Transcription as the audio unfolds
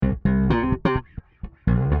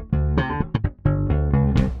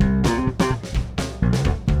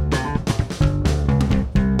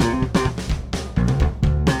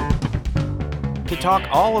talk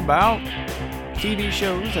all about TV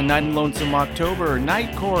shows, A Night in Lonesome October,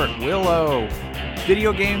 Night Court, Willow,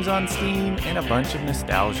 video games on Steam, and a bunch of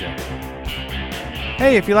nostalgia.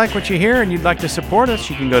 Hey, if you like what you hear and you'd like to support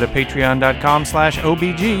us, you can go to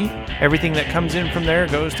patreon.com/OBG. Everything that comes in from there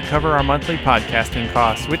goes to cover our monthly podcasting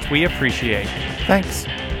costs, which we appreciate. Thanks.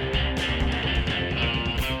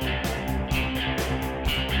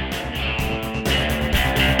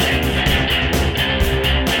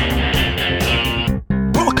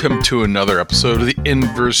 Welcome to another episode of the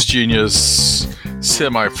Inverse Genius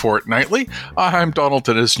Semi-Fortnightly. I'm Donald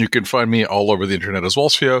Dennis, and you can find me all over the internet as well.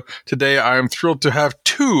 So today I am thrilled to have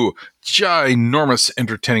two ginormous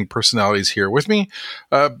entertaining personalities here with me.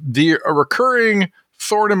 The recurring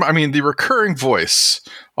voice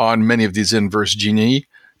on many of these Inverse Genii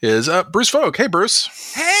is Bruce Vogue. Hey,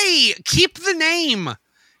 Bruce. Hey, keep the name.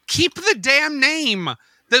 Keep the damn name.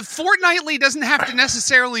 The Fortnightly doesn't have to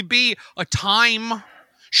necessarily be a time.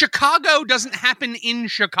 Chicago doesn't happen in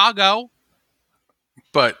Chicago.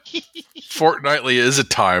 But Fortnightly is a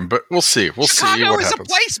time, but we'll see. We'll see what happens. Chicago is a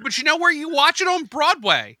place, but you know where you watch it on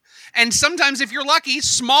Broadway. And sometimes, if you're lucky,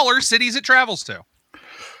 smaller cities it travels to.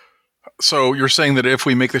 So you're saying that if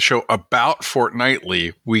we make the show about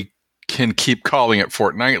Fortnightly, we can keep calling it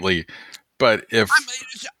Fortnightly, but if...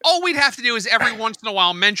 all we'd have to do is every once in a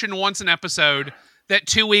while mention once an episode that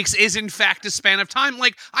 2 weeks is in fact a span of time.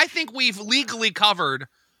 Like, I think we've legally covered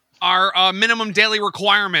our minimum daily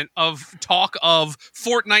requirement of talk of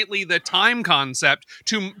Fortnightly, the time concept,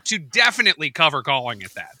 to definitely cover calling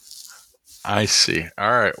it that. I see.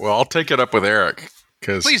 All right. Well, I'll take it up with Eric.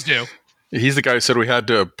 Please do. He's the guy who said we had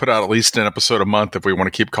to put out at least an episode a month if we want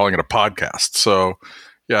to keep calling it a podcast. So,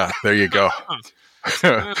 yeah, there you go.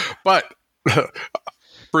 But,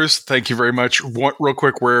 Bruce, thank you very much. Real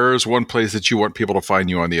quick, where's one place that you want people to find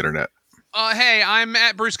you on the internet? Hey, I'm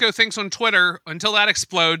at BruceGoThinks on Twitter. Until that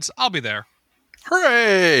explodes, I'll be there.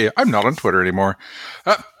 Hooray! I'm not on Twitter anymore.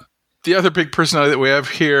 The other big personality that we have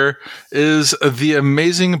here is the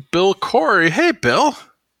amazing Bill Corey. Hey, Bill.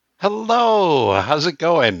 Hello. How's it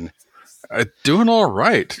going? Doing all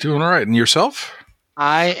right. And yourself?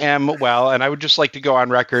 I am well, and I would just like to go on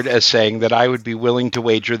record as saying that I would be willing to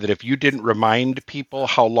wager that if you didn't remind people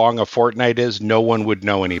how long a fortnight is, no one would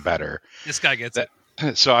know any better. This guy gets it.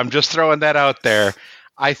 So I'm just throwing that out there.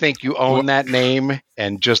 I think you own that name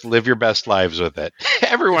and just live your best lives with it.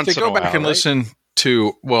 Every once in a while. Go back and listen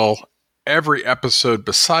to, every episode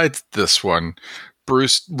besides this one,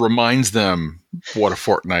 Bruce reminds them what a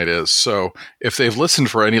fortnight is. So if they've listened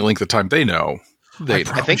for any length of time, they know. I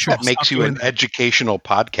think that makes you an educational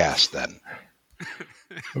podcast then.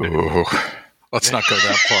 Ooh, let's not go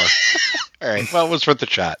that far. All right. Well, it was worth the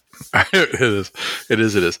shot. It is.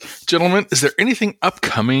 Gentlemen, is there anything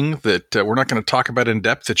upcoming that we're not going to talk about in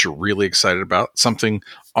depth that you're really excited about? Something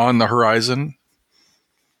on the horizon?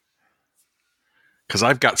 Because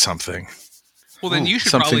I've got something. Well, then you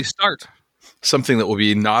should probably start. Something that will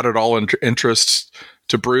be not at all interest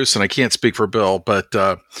to Bruce, and I can't speak for Bill, but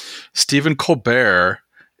Stephen Colbert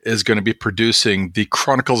is going to be producing the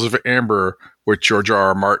Chronicles of Amber with George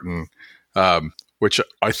R.R. Martin, which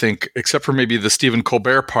I think, except for maybe the Stephen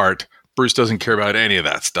Colbert part, Bruce doesn't care about any of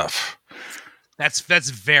that stuff. That's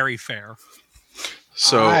very fair.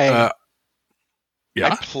 So, I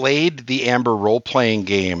played the Amber role-playing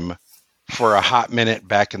game for a hot minute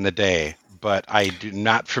back in the day, but I do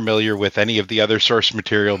not familiar with any of the other source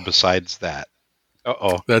material besides that.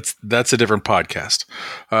 That's a different podcast.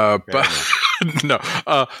 But no.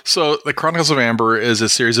 So the Chronicles of Amber is a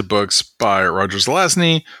series of books by Roger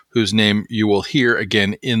Zelazny, whose name you will hear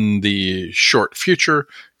again in the short future,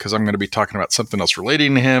 because I'm going to be talking about something else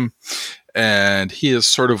relating to him. And he is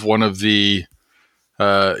sort of one of the,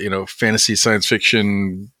 fantasy science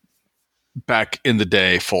fiction back in the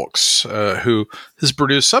day folks who has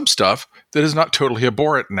produced some stuff that is not totally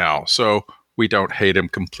abhorrent now. So we don't hate him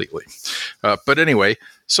completely. But anyway,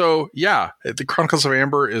 the Chronicles of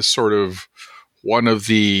Amber is sort of one of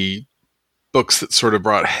the books that sort of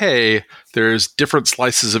brought, hey, there's different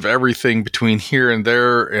slices of everything between here and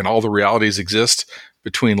there, and all the realities exist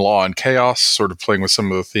between law and chaos, sort of playing with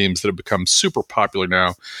some of the themes that have become super popular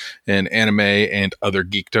now in anime and other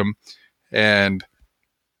geekdom. And,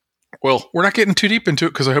 well, we're not getting too deep into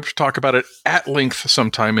it because I hope to talk about it at length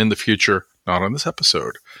sometime in the future, not on this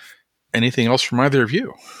episode. Anything else from either of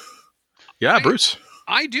you? Yeah, Bruce.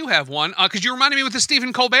 I do have one, because you reminded me with the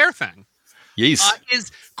Stephen Colbert thing. Yes.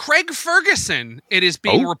 Is Craig Ferguson, it is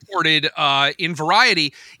being reported in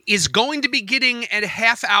Variety, is going to be getting a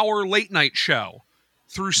half-hour late-night show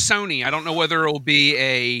through Sony. I don't know whether it will be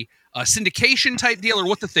a syndication-type deal or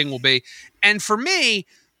what the thing will be. And for me,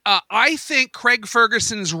 I think Craig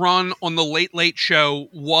Ferguson's run on the Late Late Show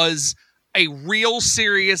was a real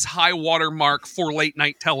serious high water mark for late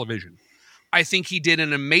night television. I think he did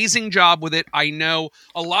an amazing job with it. I know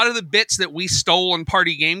a lot of the bits that we stole on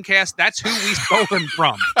Party Gamecast, that's who we stole them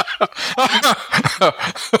from.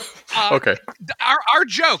 Okay. Our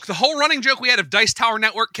joke, the whole running joke we had of Dice Tower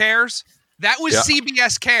Network Cares, that was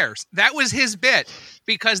CBS Cares. That was his bit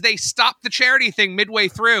because they stopped the charity thing midway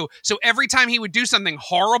through. So every time he would do something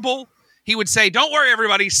horrible, he would say, "Don't worry,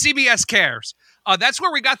 everybody, CBS Cares." That's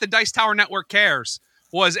where we got the Dice Tower Network Cares.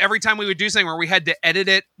 Was every time we would do something where we had to edit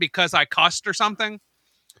it because I cussed or something.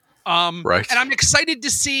 Right. And I'm excited to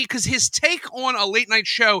see, because his take on a late night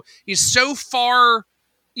show is so far,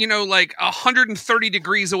 like 130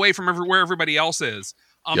 degrees away from where everybody else is,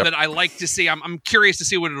 that I like to see. I'm curious to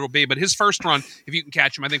see what it'll be. But his first run, if you can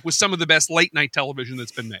catch him, I think was some of the best late night television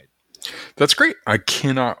that's been made. That's great. I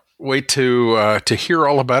cannot wait to hear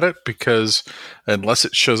all about it, because unless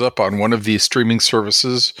it shows up on one of these streaming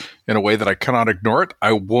services in a way that I cannot ignore it,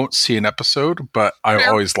 I won't see an episode. But I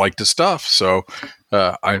always like the stuff, so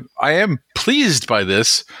I am pleased by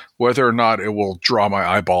this. Whether or not it will draw my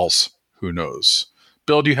eyeballs, who knows?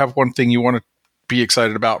 Bill, do you have one thing you want to be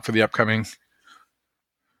excited about for the upcoming?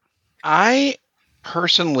 I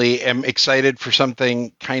personally am excited for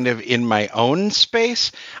something kind of in my own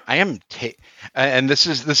space. I am, and this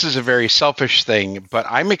is a very selfish thing, but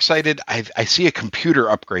I'm excited. I see a computer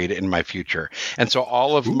upgrade in my future, and so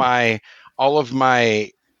all of my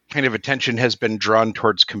kind of attention has been drawn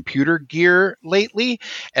towards computer gear lately,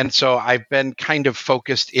 and so I've been kind of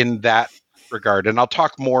focused in that regard. And I'll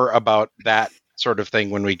talk more about that sort of thing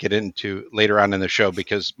when we get into later on in the show,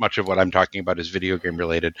 because much of what I'm talking about is video game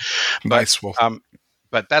related. Nice.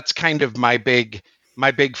 But that's kind of my big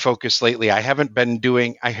focus lately. I haven't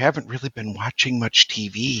really been watching much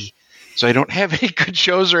TV, so I don't have any good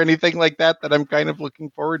shows or anything like that I'm kind of looking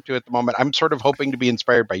forward to at the moment. I'm sort of hoping to be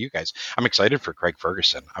inspired by you guys. I'm excited for Craig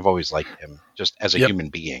Ferguson. I've always liked him just as a human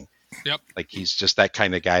being. Yep. Like, he's just that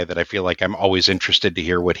kind of guy that I feel like I'm always interested to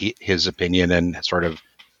hear what his opinion and sort of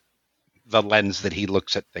the lens that he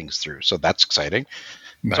looks at things through. So that's exciting.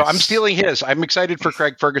 Nice. So I'm stealing his. I'm excited for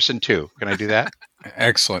Craig Ferguson too. Can I do that?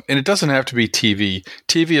 Excellent. And it doesn't have to be TV.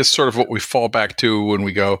 TV is sort of what we fall back to when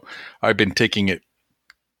we go, I've been taking it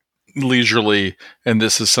leisurely, and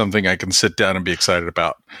this is something I can sit down and be excited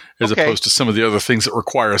about, as opposed to some of the other things that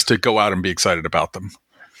require us to go out and be excited about them.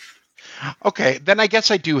 Okay, then I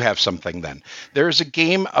guess I do have something then. There's a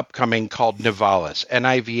game upcoming called Nivalis,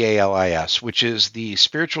 Nivalis, which is the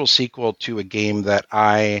spiritual sequel to a game that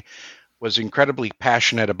I was incredibly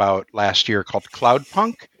passionate about last year called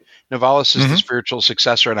Cloudpunk. Nivalis is the spiritual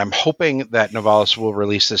successor, and I'm hoping that Nivalis will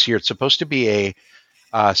release this year. It's supposed to be a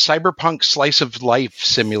cyberpunk slice of life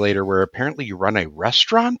simulator where apparently you run a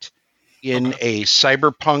restaurant in a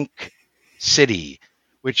cyberpunk city,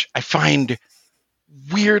 which I find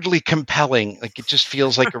weirdly compelling. Like, it just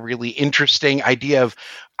feels like a really interesting idea of,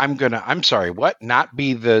 not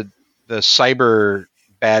be the cyber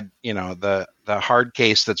bad, the hard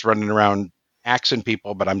case that's running around axing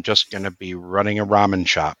people, but I'm just going to be running a ramen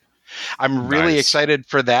shop. I'm really excited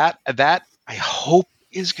for that. That I hope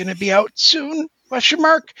is going to be out soon. ?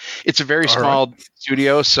 It's a very small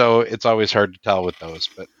studio, so it's always hard to tell with those,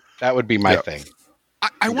 but that would be my thing.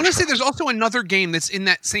 I want to say there's also another game that's in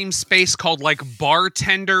that same space called like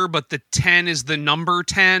Bartender, but the 10 is the number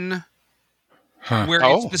 10, where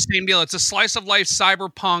it's the same deal. It's a slice of life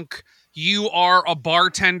cyberpunk. You are a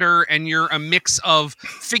bartender, and you're a mix of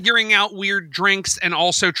figuring out weird drinks and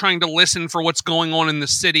also trying to listen for what's going on in the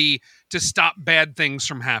city to stop bad things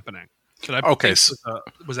from happening.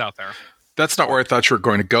 Was out there. That's not where I thought you were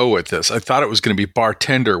going to go with this. I thought it was going to be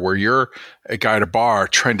Bartender, where you're a guy at a bar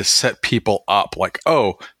trying to set people up. Like,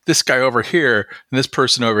 oh, this guy over here and this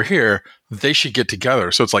person over here, they should get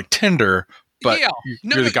together. So it's like Tinder, but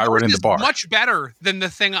you're the guy running the bar. Much better than the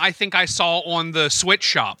thing I think I saw on the Switch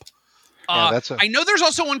shop. I know there's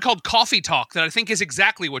also one called Coffee Talk that I think is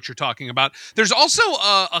exactly what you're talking about. There's also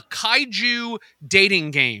a kaiju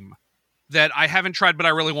dating game that I haven't tried, but I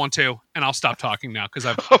really want to, and I'll stop talking now because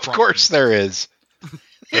I've. Of course, there is.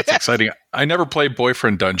 That's exciting. I never played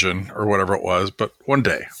Boyfriend Dungeon or whatever it was, but one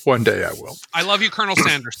day I will. I love you, Colonel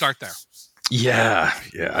Sanders. Start there. Yeah,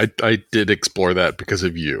 I did explore that because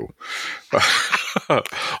of you.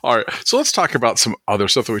 All right, so let's talk about some other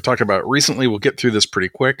stuff that we talked about recently. We'll get through this pretty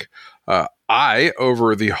quick.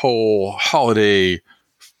 Over the whole holiday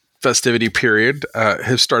festivity period,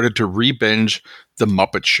 have started to re-binge The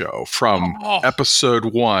Muppet Show from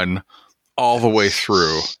episode 1 all the way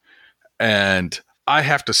through. And I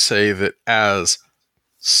have to say that as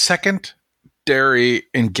second secondary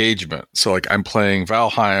engagement, so like I'm playing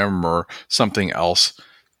Valheim or something else,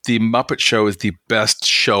 the Muppet Show is the best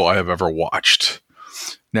show I have ever watched.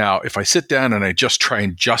 Now, if I sit down and I just try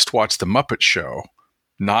and just watch the Muppet Show,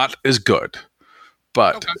 not as good.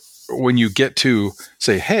 But when you get to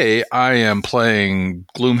say, hey, I am playing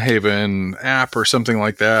Gloomhaven app or something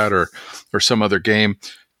like that, or some other game,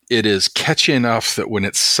 it is catchy enough that when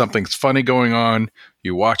it's something's funny going on,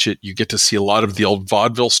 you watch it, you get to see a lot of the old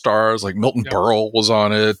vaudeville stars, like Milton Berle was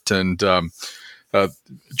on it, and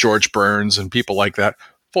George Burns and people like that.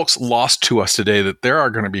 Folks lost to us today that there are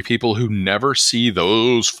going to be people who never see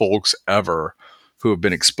those folks ever who have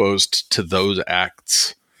been exposed to those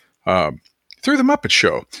acts through the Muppet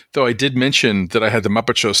Show. Though I did mention that I had the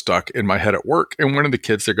Muppet Show stuck in my head at work, and one of the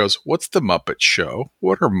kids there goes, "What's the Muppet Show?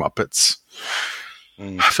 What are Muppets?"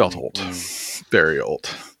 I felt old, very old.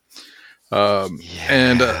 Still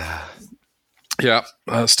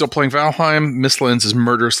playing Valheim. Mistlands is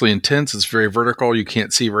murderously intense. It's very vertical. You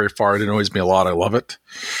can't see very far. It annoys me a lot. I love it.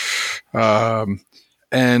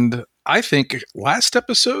 And I think last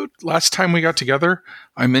time we got together,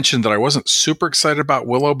 I mentioned that I wasn't super excited about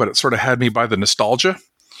Willow, but it sort of had me by the nostalgia.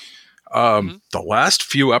 The last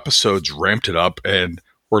few episodes ramped it up and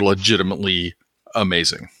were legitimately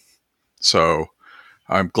amazing. So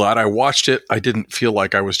I'm glad I watched it. I didn't feel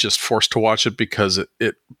like I was just forced to watch it because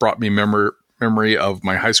it brought me memory of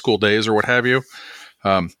my high school days or what have you.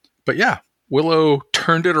 But yeah, Willow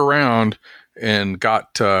turned it around and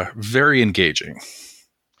got very engaging.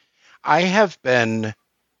 I have been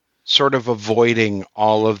sort of avoiding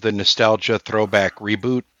all of the nostalgia throwback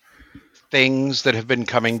reboot things that have been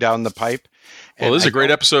coming down the pipe. Well, this is a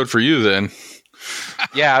great episode for you then.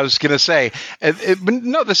 Yeah, I was going to say,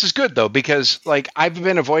 no, this is good though, because like I've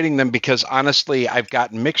been avoiding them because honestly, I've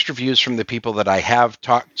gotten mixed reviews from the people that I have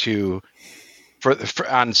talked to for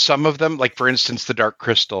on some of them. Like for instance, the Dark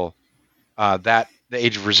Crystal, the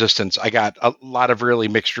Age of Resistance, I got a lot of really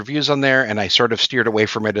mixed reviews on there, and I sort of steered away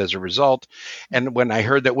from it as a result. And when I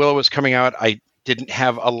heard that Willow was coming out, I didn't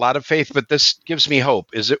have a lot of faith, but this gives me hope.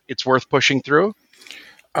 It's worth pushing through?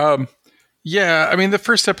 Yeah, I mean, the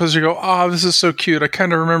first episode, you go, oh, this is so cute. I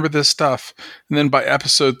kind of remember this stuff. And then by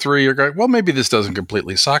episode 3, you're going, well, maybe this doesn't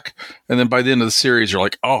completely suck. And then by the end of the series, you're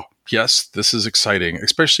like, oh, yes, this is exciting,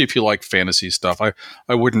 especially if you like fantasy stuff.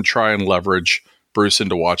 I wouldn't try and leverage Bruce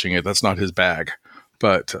into watching it. That's not his bag.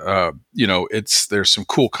 But, there's some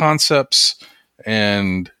cool concepts,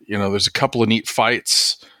 and, there's a couple of neat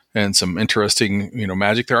fights and some interesting,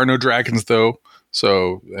 magic. There are no dragons, though.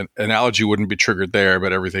 So an analogy wouldn't be triggered there,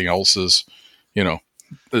 but everything else is,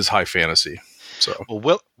 is high fantasy. So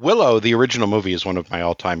Willow, the original movie, is one of my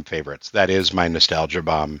all-time favorites. That is my nostalgia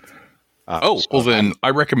bomb. Then I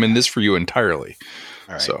recommend this for you entirely.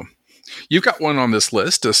 All right. So you've got one on this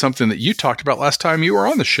list, something that you talked about last time you were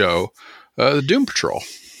on the show, the Doom Patrol.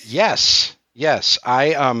 Yes.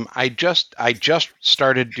 I just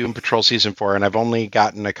started Doom Patrol season 4, and I've only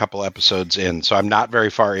gotten a couple episodes in, so I'm not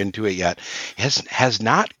very far into it yet. It has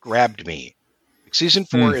not grabbed me. Season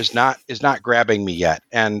 4 is not grabbing me yet,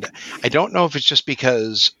 and I don't know if it's just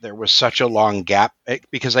because there was such a long gap,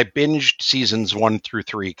 because I binged seasons 1 through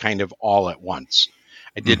 3 kind of all at once.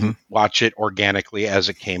 I didn't watch it organically as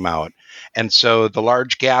it came out. And so the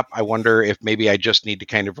large gap, I wonder if maybe I just need to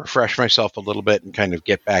kind of refresh myself a little bit and kind of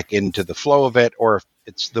get back into the flow of it, or if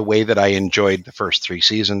it's the way that I enjoyed the first 3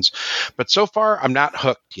 seasons. But so far, I'm not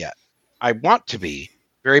hooked yet. I want to be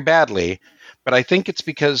very badly, but I think it's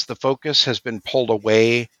because the focus has been pulled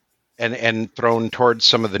away and thrown towards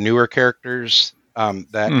some of the newer characters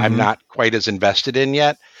that I'm not quite as invested in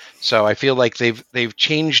yet. So I feel like they've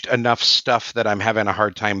changed enough stuff that I'm having a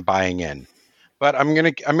hard time buying in. But I'm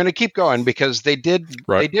gonna keep going because they did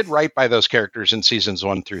right by those characters in seasons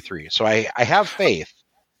 1 through 3. So I have faith.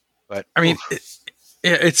 But I mean,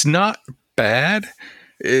 it's not bad.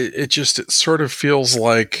 It sort of feels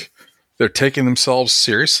like they're taking themselves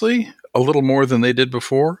seriously a little more than they did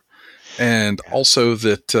before, and also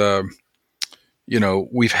that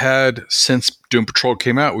we've had, since Doom Patrol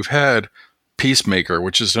came out, we've had Peacemaker,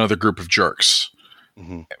 which is another group of jerks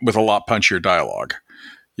with a lot punchier dialogue,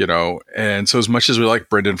 and so as much as we like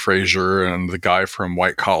Brendan Fraser and the guy from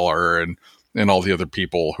White Collar and all the other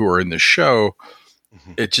people who are in this show,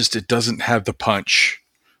 it doesn't have the punch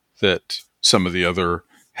that some of the other,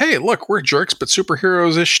 hey, look, we're jerks, but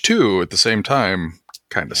superheroes-ish too at the same time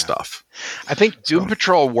kind of stuff. I think Doom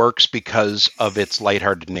Patrol works because of its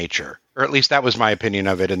lighthearted nature. Or at least that was my opinion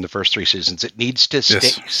of it in the first 3 seasons. It needs to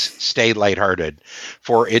stay lighthearted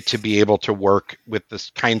for it to be able to work with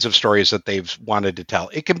the kinds of stories that they've wanted to tell.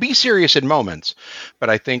 It can be serious in moments, but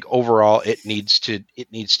I think overall it needs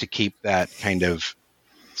to keep that kind of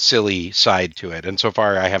silly side to it. And so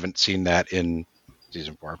far, I haven't seen that in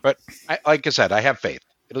season 4. But like I said, I have faith.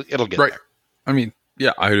 It'll get there. I mean,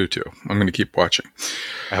 yeah, I do too. I'm going to keep watching.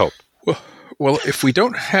 I hope. Well, if we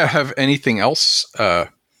don't have anything else,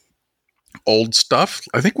 old stuff,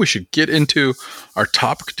 I think we should get into our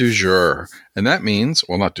topic du jour. And that means,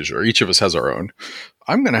 well, not du jour, each of us has our own.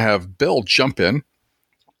 I'm going to have Bill jump in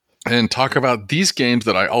and talk about these games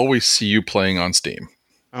that I always see you playing on Steam.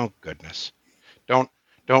 Oh, goodness. Don't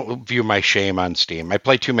view my shame on Steam. I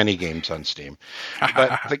play too many games on Steam.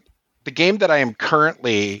 But the game that I am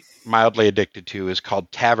currently mildly addicted to is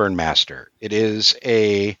called Tavern Master. It is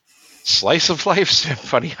a slice of life sim.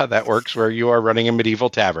 Funny how that works, where you are running a medieval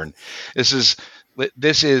tavern. This is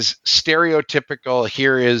stereotypical.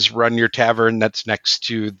 Here is run your tavern that's next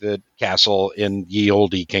to the castle in ye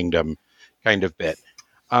olde kingdom kind of bit.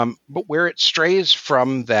 But where it strays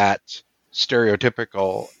from that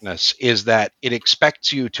stereotypicalness is that it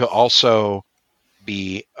expects you to also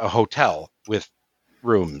be a hotel with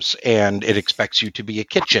rooms, and it expects you to be a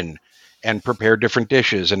kitchen and prepare different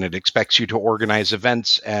dishes, and it expects you to organize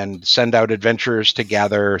events and send out adventurers to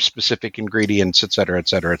gather specific ingredients, et cetera, et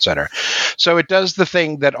cetera, et cetera. So it does the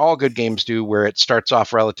thing that all good games do, where it starts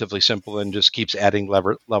off relatively simple and just keeps adding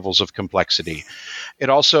levels of complexity. It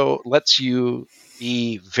also lets you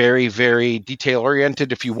be very, very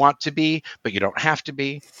detail-oriented if you want to be, but you don't have to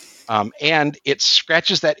be. And it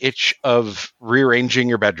scratches that itch of rearranging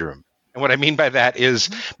your bedroom. And what I mean by that is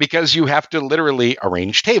because you have to literally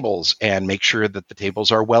arrange tables and make sure that the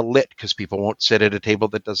tables are well lit, because people won't sit at a table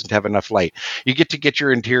that doesn't have enough light. You get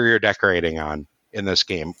your interior decorating on in this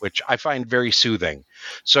game, which I find very soothing.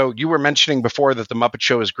 So you were mentioning before that the Muppet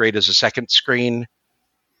Show is great as a second screen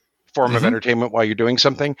form of entertainment while you're doing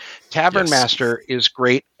something. Tavern Master is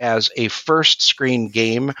great as a first screen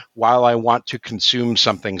game while I want to consume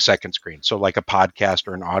something second screen. So like a podcast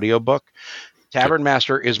or an audiobook. Tavern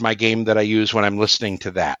Master is my game that I use when I'm listening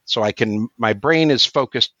to that. So my brain is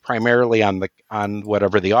focused primarily on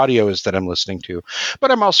whatever the audio is that I'm listening to,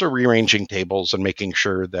 but I'm also rearranging tables and making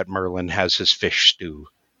sure that Merlin has his fish stew.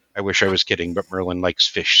 I wish I was kidding, but Merlin likes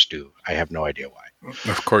fish stew. I have no idea why.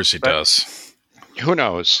 Of course he does. Who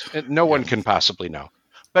knows? No one can possibly know.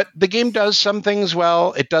 But the game does some things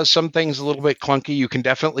well. It does some things a little bit clunky. You can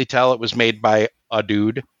definitely tell it was made by a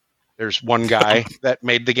dude. There's one guy that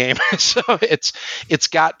made the game, so it's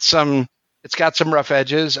got some rough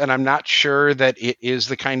edges, and I'm not sure that it is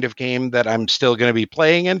the kind of game that I'm still going to be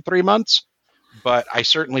playing in 3 months. But I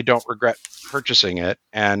certainly don't regret purchasing it,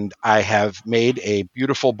 and I have made a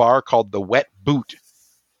beautiful bar called the Wet Boot.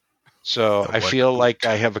 So I feel like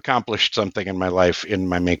I have accomplished something in my life in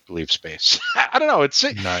my make-believe space. I don't know. It's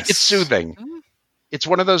nice. It's soothing. It's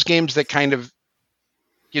one of those games that kind of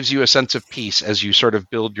gives you a sense of peace as you sort of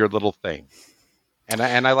build your little thing. And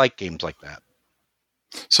I like games like that.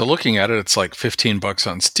 So looking at it, it's like $15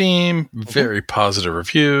 on Steam, very positive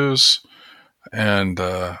reviews, and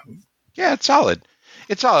yeah, it's solid.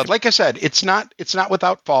 It's solid. Like I said, it's not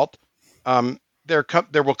without fault.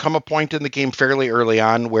 There will come a point in the game fairly early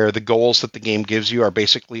on where the goals that the game gives you are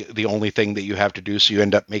basically the only thing that you have to do. So you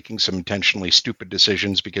end up making some intentionally stupid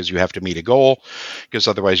decisions because you have to meet a goal, because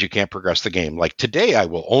otherwise you can't progress the game. Like, today I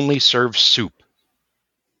will only serve soup.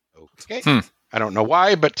 Okay. I don't know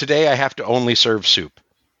why, but today I have to only serve soup.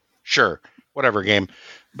 Sure. Whatever, game.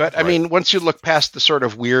 But I mean, once you look past the sort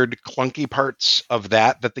of weird, clunky parts of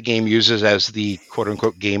that the game uses as the quote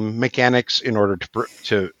unquote game mechanics in order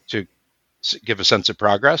to give a sense of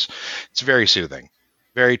progress, it's very soothing,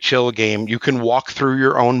 very chill game. You can walk through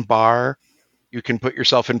your own bar. You can put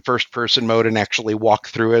yourself in first person mode and actually walk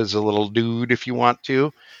through it as a little dude if you want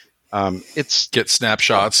to. Get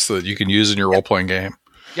snapshots that you can use in your role-playing game.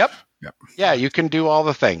 Yep. Yeah, you can do all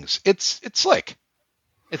the things. It's slick.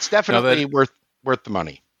 It's definitely worth the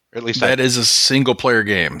money. Or at least that is a single player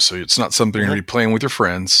game, so it's not something you're going to be playing with your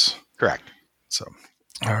friends. Correct. So,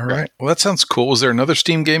 all right. Well, that sounds cool. Was there another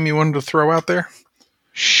Steam game you wanted to throw out there?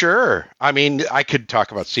 Sure. I mean, I could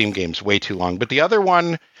talk about Steam games way too long, but the other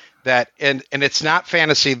one that, and it's not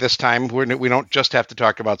fantasy this time, we don't just have to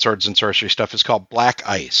talk about swords and sorcery stuff, is called Black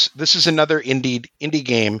Ice. This is another indie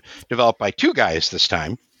game developed by two guys this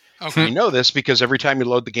time. Okay. We know this because every time you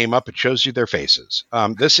load the game up, it shows you their faces.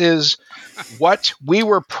 This is what we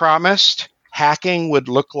were promised hacking would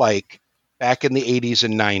look like back in the 80s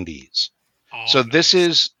and 90s. Oh, so nice. This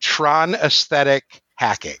is Tron aesthetic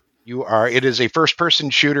hacking. It is a first-person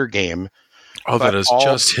shooter game. Oh, that is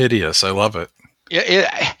just hideous. I love it.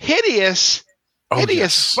 Hideous. Oh, Hideous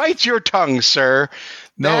yes. bites your tongue, sir.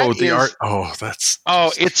 No, the art. Oh, that's.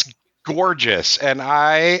 It's gorgeous, and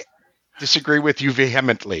I disagree with you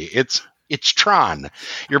vehemently. It's Tron.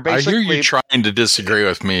 You're basically. I hear you trying to disagree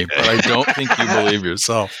with me, but I don't think you believe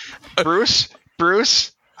yourself. Bruce.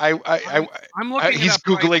 I'm looking. He's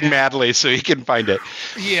Googling madly so he can find it.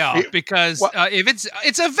 Yeah, because if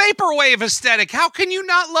it's a vaporwave aesthetic, how can you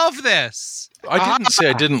not love this? I didn't say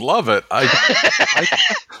I didn't love it.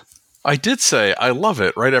 I did say I love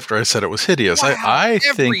it right after I said it was hideous. Wow, I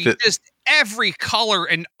think that just every color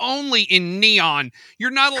and only in neon. You're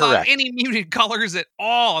not allowed any muted colors at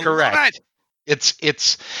all. Correct. It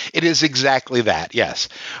is exactly that. Yes.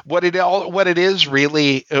 What it is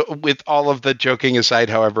really, with all of the joking aside,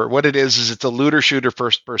 however, what it is it's a looter shooter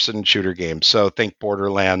first person shooter game. So think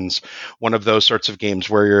Borderlands, one of those sorts of games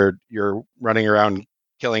where you're running around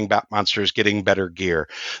killing monsters, getting better gear.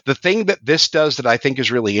 The thing that this does that I think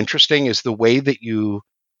is really interesting is the way that you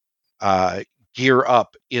gear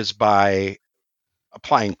up is by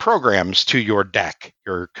applying programs to your deck,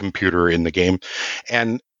 your computer in the game,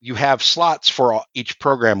 and you have slots for each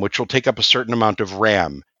program, which will take up a certain amount of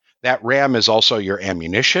RAM. That RAM is also your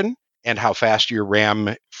ammunition, and how fast your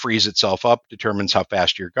RAM frees itself up determines how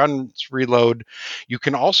fast your guns reload. You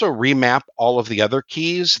can also remap all of the other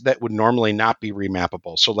keys that would normally not be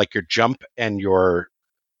remappable. So like your jump and your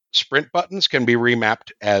sprint buttons can be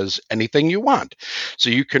remapped as anything you want. So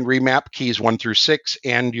you can remap keys 1 through 6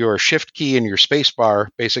 and your shift key and your space bar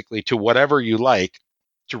basically to whatever you like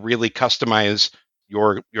to really customize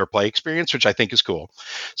your play experience, which I think is cool.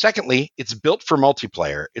 Secondly, it's built for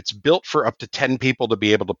multiplayer. It's built for up to 10 people to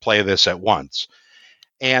be able to play this at once.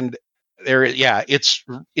 And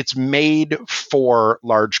it's made for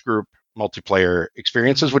large group multiplayer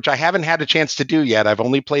experiences, which I haven't had a chance to do yet. I've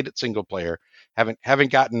only played it single player.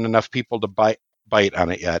 Haven't gotten enough people to bite on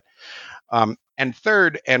it yet. And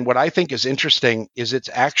third, and what I think is interesting, is it's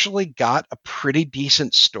actually got a pretty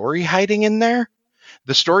decent story hiding in there.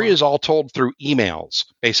 The story is all told through emails,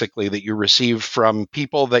 basically, that you receive from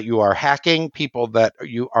people that you are hacking, people that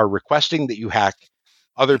you are requesting that you hack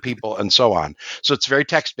other people, and so on. So it's very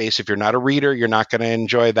text-based. If you're not a reader, you're not going to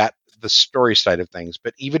enjoy the story side of things.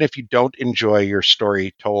 But even if you don't enjoy your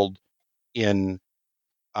story told in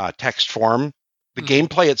text form, the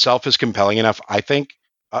gameplay itself is compelling enough, I think,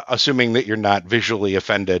 assuming that you're not visually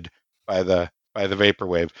offended by the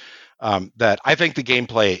vaporwave, that I think the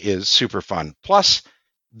gameplay is super fun. Plus,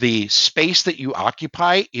 the space that you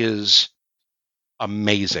occupy is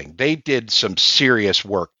amazing. They did some serious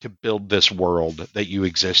work to build this world that you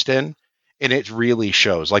exist in, and it really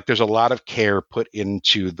shows. Like, there's a lot of care put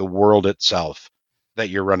into the world itself that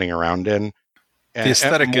you're running around in. And, the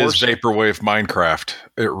aesthetic is vaporwave Minecraft.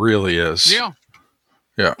 It really is.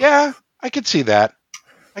 Yeah, I could see that.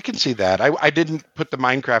 I didn't put the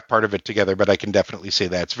Minecraft part of it together, but I can definitely see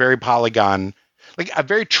that. It's very polygon, like a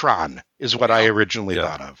very Tron is what I originally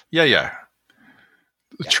thought of. Yeah.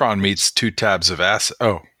 Tron meets 2 tabs of acid.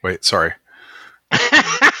 Oh, wait, sorry.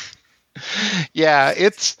 Yeah,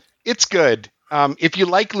 it's good. If you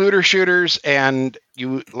like looter shooters and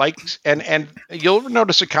you like, and you'll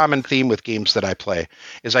notice a common theme with games that I play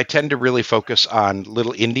is I tend to really focus on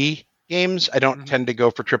little indie games. I don't tend to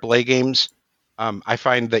go for AAA games. I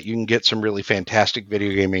find that you can get some really fantastic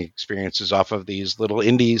video gaming experiences off of these little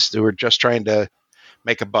indies who are just trying to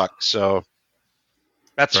make a buck. So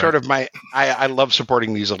that's sort of I love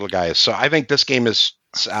supporting these little guys. So I think this game is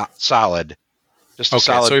solid. Just a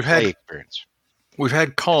solid play experience. We've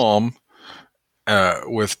had Calm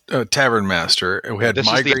with Tavern Master, and we had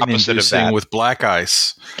Migraine Inducing with Black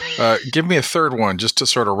Ice. Give me a third one just to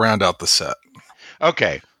sort of round out the set.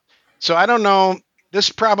 Okay. So I don't know. This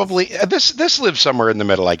probably this lives somewhere in the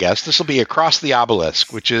middle, I guess. This will be Across the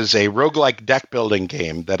Obelisk, which is a roguelike deck building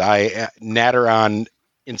game that I natter on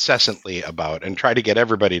incessantly about and try to get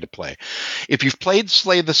everybody to play. If you've played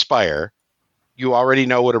Slay the Spire, you already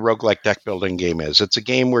know what a roguelike deck building game is. It's a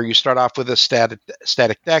game where you start off with a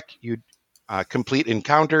static deck. You complete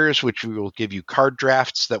encounters, which will give you card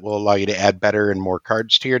drafts that will allow you to add better and more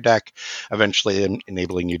cards to your deck, eventually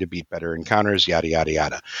enabling you to beat better encounters, yada, yada,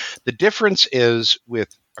 yada. The difference is with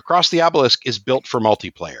Across the Obelisk is built for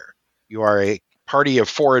multiplayer. You are a party of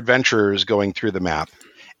 4 adventurers going through the map,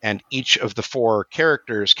 and each of the 4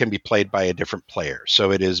 characters can be played by a different player.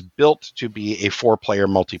 So it is built to be a 4-player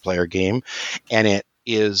multiplayer game, and it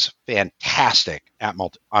is fantastic on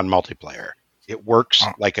multiplayer. It works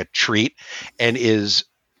like a treat and is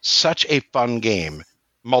such a fun game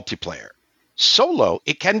multiplayer. Solo,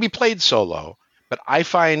 it can be played solo, but I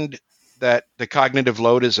find that the cognitive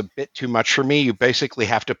load is a bit too much for me. You basically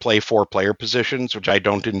have to play 4 player positions, which I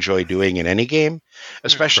don't enjoy doing in any game,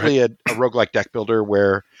 especially a roguelike deck builder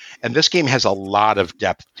where, and this game has a lot of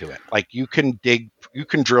depth to it. Like you can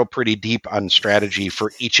drill pretty deep on strategy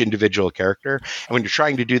for each individual character. And when you're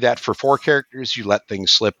trying to do that for 4 characters, you let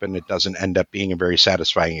things slip and it doesn't end up being a very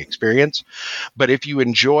satisfying experience. But if you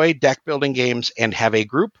enjoy deck building games and have a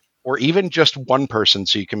group, or even just one person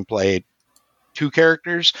so you can play 2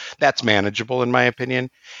 characters, that's manageable in my opinion,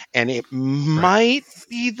 and it might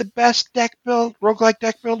be the best roguelike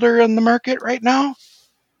deck builder in the market right now.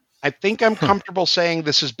 I think I'm comfortable saying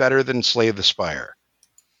this is better than Slay the Spire.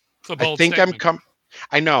 I think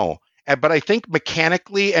I know, but I think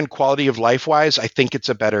mechanically and quality of life wise, I think it's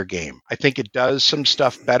a better game. I think it does some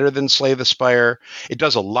stuff better than Slay the Spire. It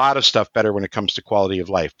does a lot of stuff better when it comes to quality of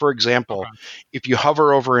life. For example, if you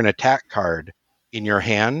hover over an attack card in your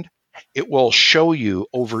hand, it will show you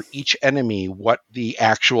over each enemy what the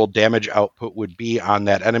actual damage output would be on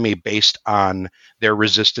that enemy based on their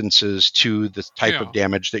resistances to the type of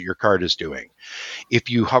damage that your card is doing. If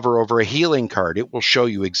you hover over a healing card, it will show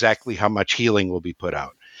you exactly how much healing will be put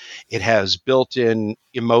out. It has built-in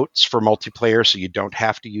emotes for multiplayer, so you don't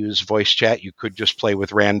have to use voice chat. You could just play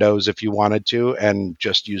with randos if you wanted to and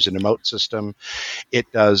just use an emote system. It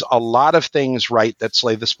does a lot of things right that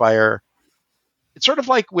Slay the Spire. It's sort of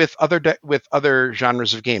like with other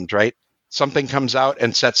genres of games, right? Something comes out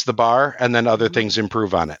and sets the bar, and then other things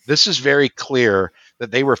improve on it. This is very clear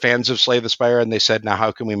that they were fans of Slay the Spire, and they said, now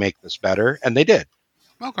how can we make this better? And they did.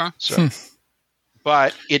 Okay. So,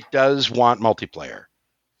 but it does want multiplayer,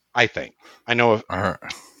 I think. I know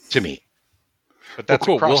to me. But that's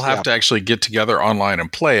cool. We'll have to actually get together online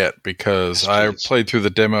and play it, because I played through the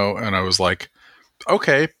demo and I was like,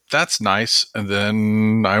 okay, that's nice. And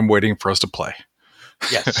then I'm waiting for us to play.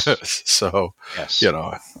 Yes. So, yes.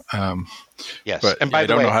 Yes. But and by I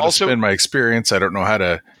don't know how to spin my experience. I don't know how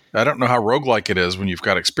roguelike it is when you've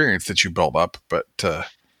got experience that you build up, but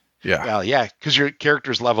yeah. Well, yeah, because your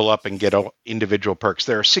characters level up and get individual perks.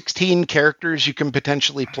 There are 16 characters you can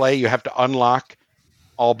potentially play. You have to unlock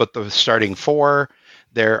all but the starting 4.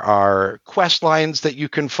 There are quest lines that you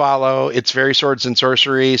can follow. It's very swords and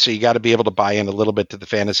sorcery, so you got to be able to buy in a little bit to the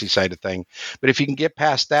fantasy side of thing. But if you can get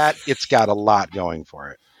past that, it's got a lot going for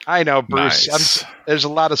it. I know, Bruce. Nice. There's a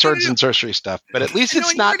lot of swords and sorcery stuff, but at least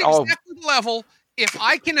it's not all exactly the level. If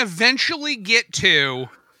I can eventually get to,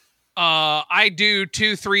 I do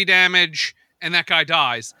 2-3 damage, and that guy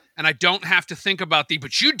dies, and I don't have to think about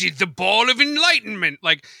but you did the Ball of Enlightenment.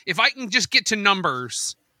 Like, if I can just get to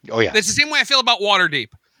numbers. Oh, yeah. That's the same way I feel about Waterdeep.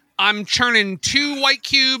 I'm turning 2 white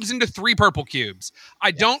cubes into 3 purple cubes.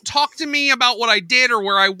 Don't talk to me about what I did or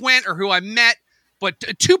where I went or who I met, but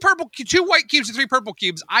 2 white cubes to 3 purple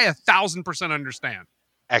cubes, I 1,000% understand.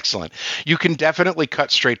 Excellent. You can definitely cut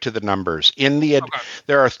straight to the numbers.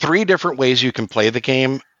 There are 3 different ways you can play the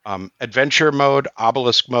game: adventure mode,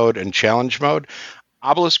 obelisk mode, and challenge mode.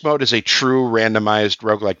 Obelisk mode is a true randomized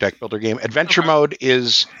roguelike deck builder game. Adventure mode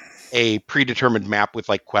is a predetermined map with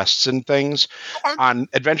like quests and things. On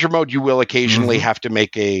adventure mode, you will occasionally have to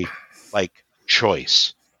make a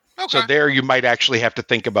choice. Okay. So there you might actually have to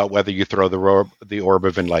think about whether you throw the orb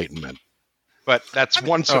of enlightenment. But that's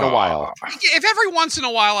once in a while. If every once in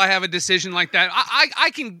a while I have a decision like that,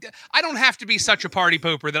 I don't have to be such a party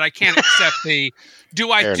pooper that I can't accept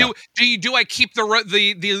do I keep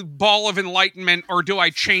the Ball of Enlightenment, or do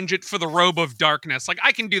I change it for the Robe of Darkness? Like,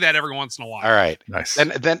 I can do that every once in a while. All right. Nice.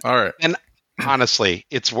 Then all right. And honestly,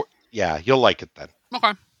 you'll like it then.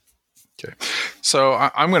 Okay. So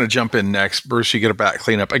I'm going to jump in next. Bruce, you get a back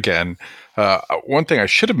cleanup again. One thing I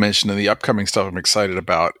should have mentioned in the upcoming stuff I'm excited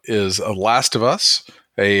about is Last of Us,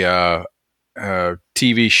 a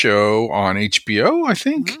TV show on HBO, I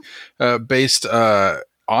think, based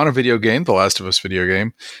on a video game, The Last of Us video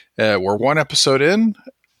game. We're 1 episode in.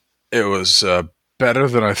 It was better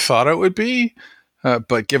than I thought it would be,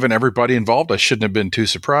 but given everybody involved, I shouldn't have been too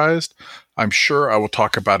surprised. I'm sure I will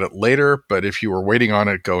talk about it later, but if you were waiting on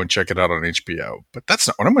it, go and check it out on HBO. But that's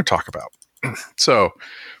not what I'm going to talk about. So,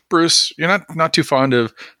 Bruce, you're not too fond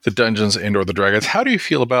of the Dungeons and or the Dragons. How do you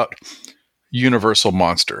feel about Universal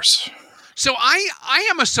Monsters? So I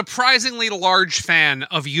am a surprisingly large fan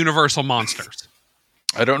of Universal Monsters.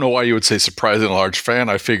 I don't know why you would say surprisingly large fan.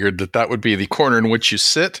 I figured that would be the corner in which you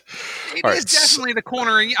sit. It is definitely the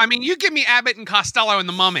corner. I mean, you give me Abbott and Costello and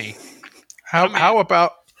the Mummy. How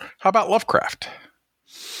about Lovecraft?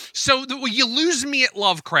 So you lose me at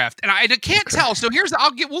Lovecraft, and I can't tell. So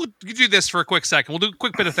we'll do this for a quick second. We'll do a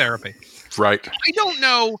quick bit of therapy. Right. I don't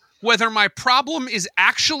know whether my problem is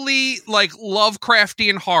actually like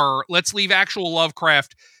Lovecraftian horror. Let's leave actual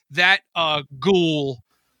Lovecraft, that ghoul,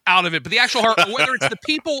 out of it. But the actual horror, whether it's the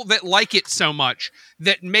people that like it so much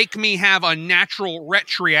that make me have a natural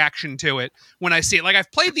retch reaction to it when I see it. Like,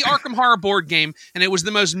 I've played the Arkham Horror board game, and it was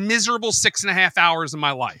the most miserable 6.5 hours of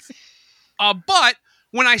my life. But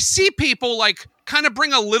when I see people like kind of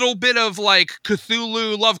bring a little bit of like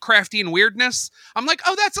Cthulhu Lovecraftian weirdness, I'm like,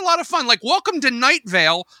 oh, that's a lot of fun. Like, Welcome to Night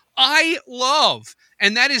Vale, I love.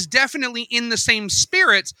 And that is definitely in the same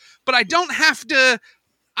spirits, but I don't have to,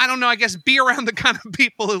 I don't know, I guess, be around the kind of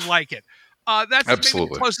people who like it. That's maybe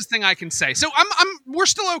the closest thing I can say. So we're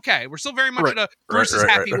still okay. We're still very much at a Bruce is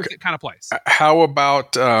happy with it kind of place. How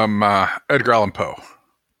about Edgar Allan Poe?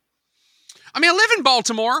 I mean, I live in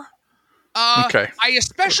Baltimore. Okay. I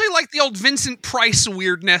especially like the old Vincent Price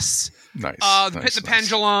weirdness. Nice. The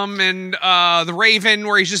Pendulum and the Raven,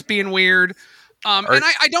 where he's just being weird. And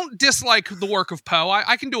I don't dislike the work of Poe.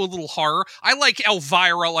 I can do a little horror. I like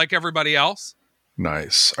Elvira like everybody else.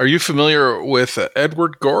 Nice. Are you familiar with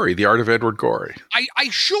Edward Gorey, The Art of Edward Gorey? I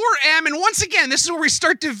sure am. And once again, this is where we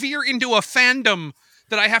start to veer into a fandom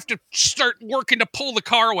that I have to start working to pull the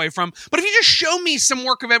car away from. But if you just show me some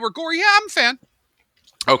work of Edward Gorey, yeah, I'm a fan.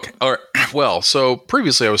 Okay. All right. Well, so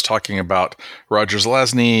previously I was talking about Roger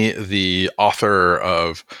Zelazny, the author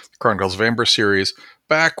of Chronicles of Amber series.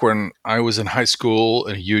 Back when I was in high school,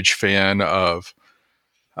 a huge fan of,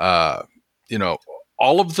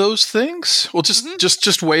 all of those things. Well,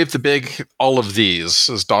 just wave the big all of these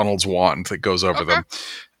as Donald's wand that goes over them.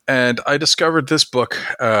 And I discovered this book,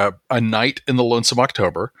 A Night in the Lonesome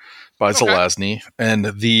October by Zelazny. And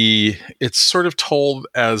it's sort of told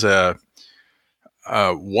as a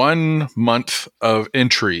 1 month of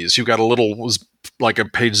entries. You've got was like a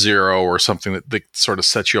page 0 or something that sort of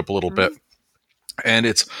sets you up a little bit. And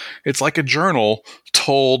it's like a journal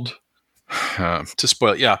told,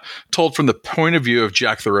 told from the point of view of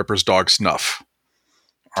Jack the Ripper's dog Snuff.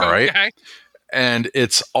 All right. And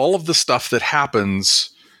it's all of the stuff that happens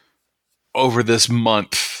over this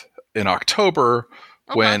month in October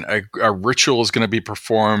when a ritual is going to be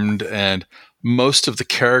performed, and most of the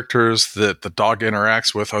characters that the dog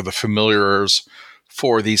interacts with are the familiars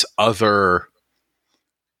for these other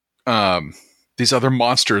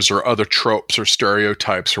monsters or other tropes or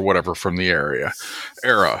stereotypes or whatever from the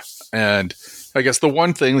era. And I guess the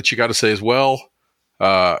one thing that you got to say is,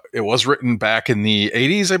 it was written back in the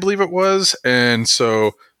 80s, I believe it was. And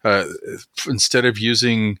so instead of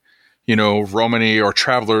using, Romani or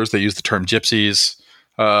travelers, they use the term gypsies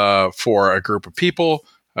for a group of people.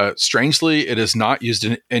 Strangely, it is not used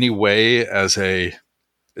in any way as a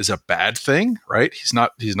bad thing, right? He's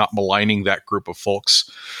not maligning that group of folks.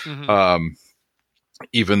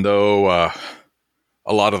 Even though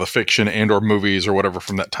a lot of the fiction and or movies or whatever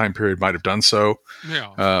from that time period might have done so.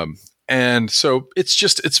 Yeah. And so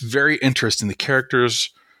it's very interesting. The characters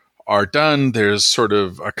are done. There's sort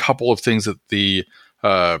of a couple of things that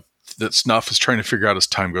that Snuff is trying to figure out as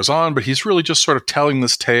time goes on, but he's really just sort of telling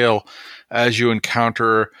this tale as you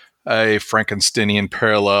encounter a Frankensteinian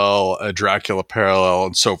parallel, a Dracula parallel,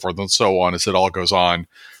 and so forth and so on as it all goes on.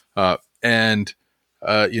 There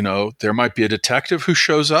might be a detective who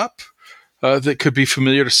shows up that could be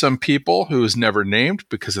familiar to some people who is never named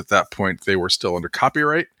because at that point they were still under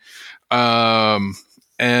copyright. And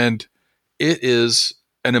it is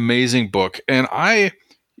an amazing book. And I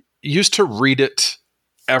used to read it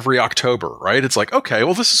every October, right? It's like, okay,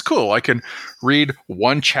 well, this is cool. I can read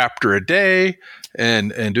one chapter a day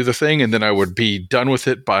and do the thing. And then I would be done with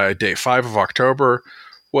it by day 5 of October.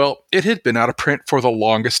 Well, it had been out of print for the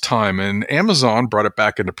longest time, and Amazon brought it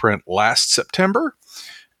back into print last September,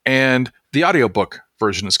 and the audiobook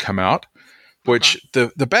version has come out, which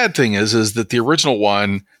the bad thing is that the original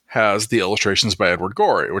one has the illustrations by Edward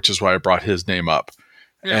Gorey, which is why I brought his name up.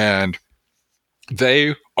 Yeah. And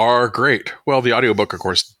they are great. Well, the audiobook, of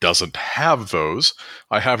course, doesn't have those.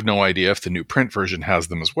 I have no idea if the new print version has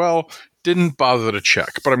them as well. Didn't bother to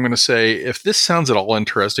check, but I'm going to say if this sounds at all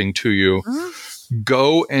interesting to you,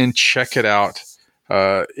 go and check it out.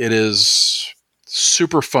 It is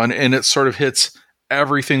super fun, and it sort of hits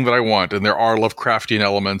everything that I want. And there are Lovecraftian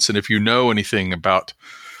elements. And if you know anything about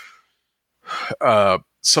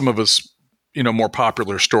some of his, more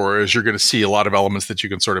popular stories, you're going to see a lot of elements that you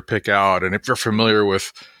can sort of pick out. And if you're familiar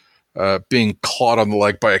with being clawed on the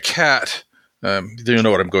leg by a cat, you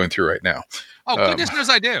know what I'm going through right now. Oh, goodness knows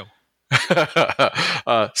I do.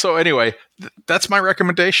 So anyway, that's my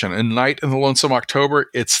recommendation. A Night in the Lonesome October.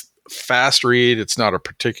 It's fast read. It's not a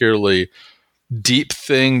particularly deep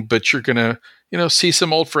thing, but you're going to, see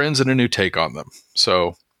some old friends and a new take on them.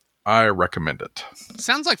 So I recommend it.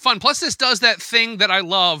 Sounds like fun. Plus, this does that thing that I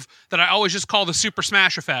love that I always just call the Super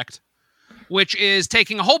Smash effect, which is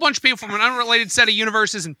taking a whole bunch of people from an unrelated set of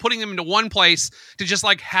universes and putting them into one place to just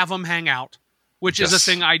like have them hang out, which is a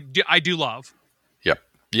thing I do love.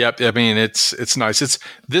 Yep. I mean, it's nice.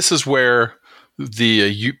 This is where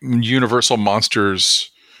the Universal Monsters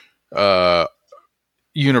movie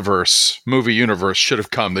universe should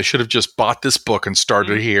have come. They should have just bought this book and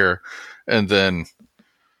started here, and then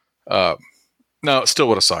no, it still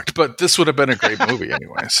would have sucked, but this would have been a great movie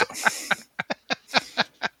anyway. So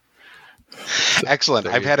excellent.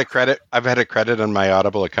 I've had a credit on my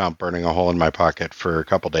Audible account burning a hole in my pocket for a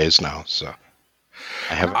couple days now. So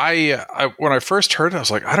I when I first heard it, I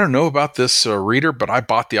was like, I don't know about this reader, but I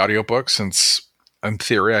bought the audiobook since in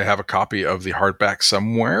theory I have a copy of the hardback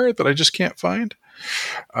somewhere that I just can't find.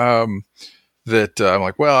 I'm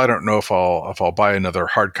like, well, I don't know if I'll buy another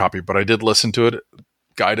hard copy, but I did listen to it.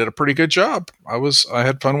 Guy did a pretty good job. I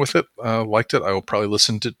had fun with it. Liked it. I will probably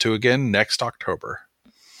listen to again next October.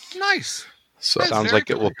 Nice. So sounds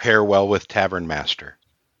like it will pair well with Tavern Master.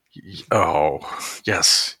 Oh,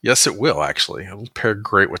 yes. Yes, it will, actually. It will pair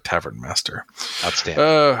great with Tavern Master.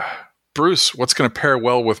 Outstanding. Bruce, what's going to pair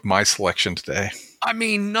well with my selection today? I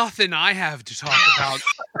mean, nothing I have to talk about.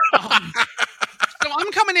 So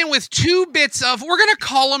I'm coming in with two bits of, we're going to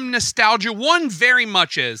call them nostalgia. One very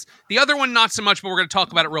much is. The other one not so much, but we're going to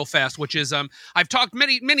talk about it real fast, which is, I've talked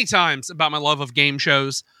many times about my love of game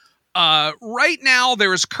shows. Right now,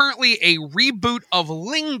 there is currently a reboot of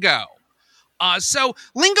Lingo. So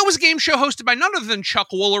Lingo was a game show hosted by none other than Chuck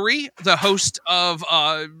Woolery, the host of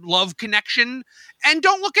Love Connection. And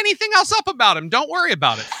don't look anything else up about him. Don't worry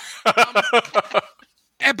about it.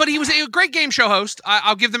 But he was a great game show host.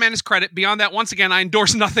 I'll give the man his credit. Beyond that, once again, I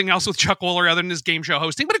endorse nothing else with Chuck Woolery other than his game show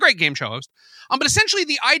hosting, but a great game show host. But essentially,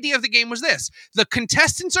 the idea of the game was this. The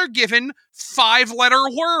contestants are given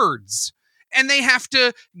 5-letter words. And they have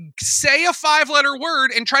to say a 5-letter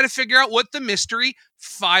word and try to figure out what the mystery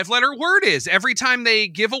 5-letter word is. Every time they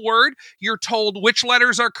give a word, you're told which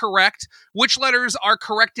letters are correct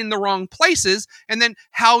in the wrong places, and then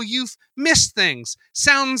how you've missed things.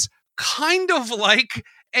 Sounds kind of like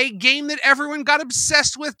a game that everyone got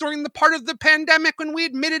obsessed with during the part of the pandemic when we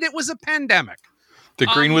admitted it was a pandemic. The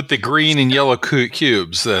green with the green and yellow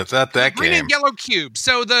cubes. That game. Green and yellow cubes.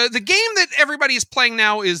 So the game that everybody is playing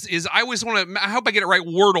now is I hope I get it right,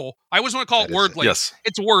 Wordle. I always want to call it Wordly. Yes.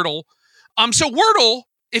 It's Wordle. So Wordle,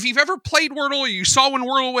 if you've ever played Wordle or you saw when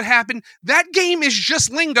Wordle would happen, that game is just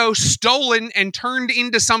Lingo stolen and turned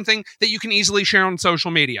into something that you can easily share on social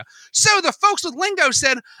media. So the folks with Lingo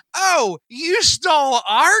said, oh, you stole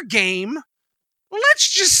our game. Let's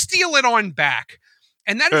just steal it on back.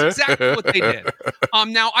 And that is exactly what they did.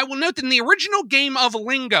 Now, I will note that in the original game of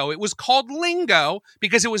Lingo, it was called Lingo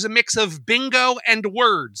because it was a mix of bingo and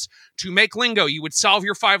words. To make Lingo, you would solve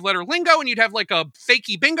your 5-letter lingo, and you'd have like a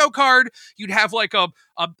fakey bingo card. You'd have like a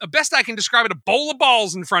best I can describe it, a bowl of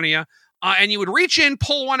balls in front of you. And you would reach in,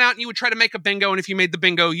 pull one out, and you would try to make a bingo. And if you made the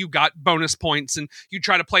bingo, you got bonus points. And you'd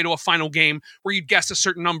try to play to a final game where you'd guess a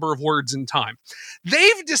certain number of words in time.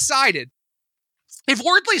 They've decided, if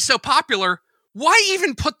Wordly's so popular, why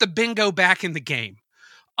even put the bingo back in the game?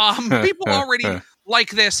 People already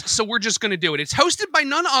like this, so we're just going to do it. It's hosted by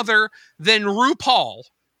none other than RuPaul,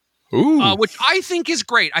 which I think is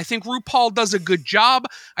great. I think RuPaul does a good job.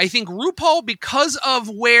 I think RuPaul, because of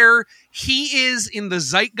where he is in the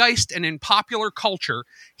zeitgeist and in popular culture,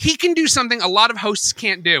 he can do something a lot of hosts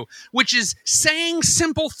can't do, which is saying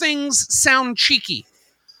simple things sound cheeky.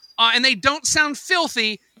 And they don't sound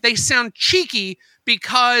filthy, they sound cheeky,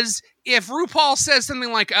 because if RuPaul says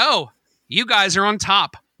something like, oh, you guys are on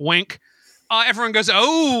top, wink, everyone goes,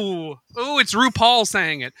 oh, it's RuPaul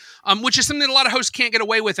saying it, which is something that a lot of hosts can't get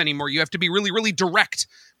away with anymore. You have to be really, really direct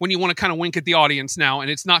when you want to kind of wink at the audience now, and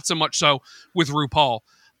it's not so much so with RuPaul.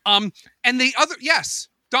 And the other, yes,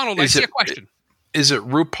 Donald, I see a question. Is it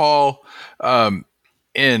RuPaul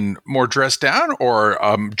in more dressed down or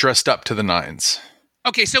dressed up to the nines?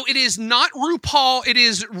 Okay, so it is not RuPaul. It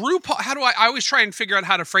is RuPaul. How do I always try and figure out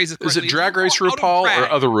how to phrase it correctly. Is it Drag Race RuPaul or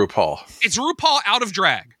other RuPaul? It's RuPaul out of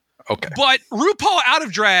drag. Okay. But RuPaul out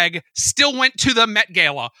of drag still went to the Met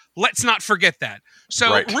Gala. Let's not forget that. So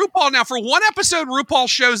right. RuPaul, now for one episode, RuPaul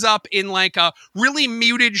shows up in like a really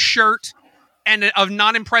muted shirt and a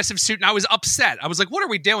non-impressive suit, and I was upset. I was like, what are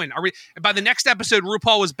we doing? By the next episode,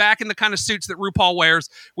 RuPaul was back in the kind of suits that RuPaul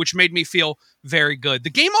wears, which made me feel very good.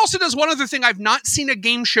 The game also does one other thing I've not seen a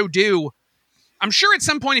game show do I'm sure at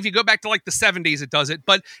some point, if you go back to like the 70s, it does it,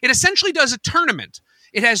 but it essentially does a tournament.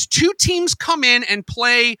 It has 2 teams come in and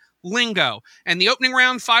play lingo. And the opening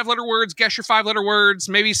round, 5-letter words, guess your 5-letter words.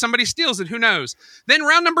 Maybe somebody steals it, who knows? Then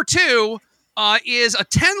round number 2 is a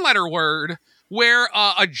 10-letter word where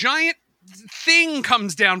a giant thing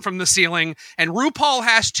comes down from the ceiling and RuPaul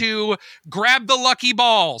has to grab the lucky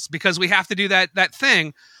balls because we have to do that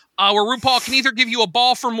thing. Where RuPaul can either give you a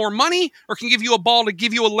ball for more money or can give you a ball to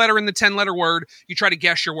give you a letter in the 10-letter word. You try to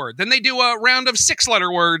guess your word. Then they do a round of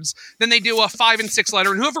 6-letter words. Then they do a 5 and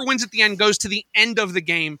 6-letter. And whoever wins at the end goes to the end of the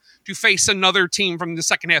game to face another team from the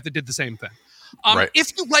second half that did the same thing. Right.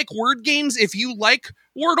 If you like word games, if you like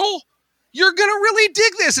Wordle, you're going to really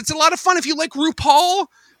dig this. It's a lot of fun. If you like RuPaul,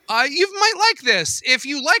 you might like this. If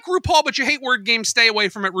you like RuPaul but you hate word games, stay away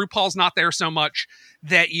from it. RuPaul's not there so much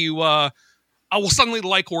that you... I will suddenly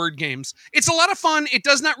like word games. It's a lot of fun. It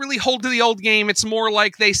does not really hold to the old game. It's more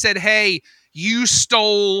like they said, hey, you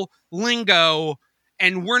stole lingo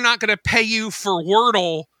and we're not going to pay you for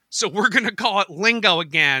Wordle, so we're going to call it lingo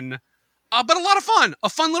again. But a lot of fun. A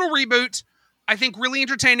fun little reboot. I think really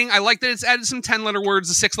entertaining. I like that it's added some 10-letter words.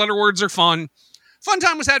 The 6-letter words are fun. Fun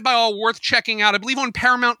time was had by all, worth checking out. I believe on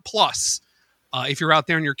Paramount Plus, if you're out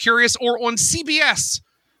there and you're curious, or on CBS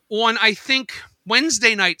on, I think,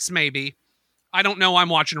 Wednesday nights maybe. I don't know. I'm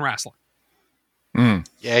watching wrestling. Yeah,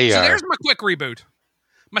 yeah. So there's my quick reboot.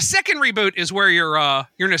 My second reboot is where your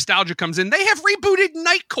nostalgia comes in. They have rebooted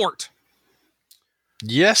Night Court.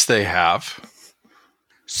 Yes, they have.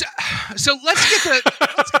 So let's get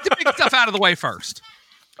the big stuff out of the way first.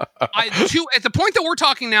 At the point that we're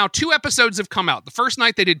talking now, 2 episodes have come out. The first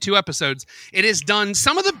night they did 2 episodes. It has done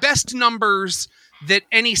some of the best numbers that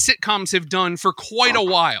any sitcoms have done for quite a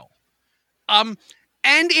while.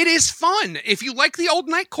 And it is fun. If you like the old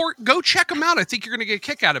Night Court, go check them out. I think you're going to get a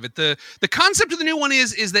kick out of it. The concept of the new one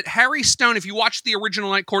is that Harry Stone, if you watched the original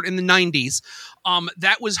Night Court in the 90s,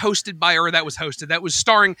 that was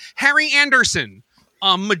starring Harry Anderson,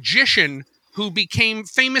 a magician who became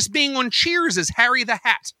famous being on Cheers as Harry the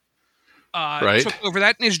Hat. Right. Took over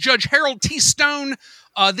that. And is Judge Harold T. Stone,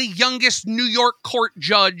 the youngest New York court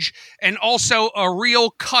judge, and also a real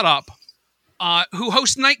cut-up. Who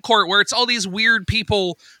hosts Night Court, where it's all these weird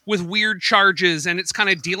people with weird charges, and it's kind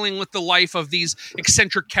of dealing with the life of these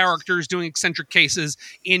eccentric characters doing eccentric cases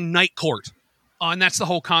in Night Court. And that's the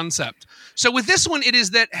whole concept. So with this one, it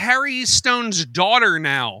is that Harry Stone's daughter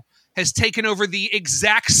now has taken over the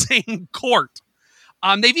exact same court.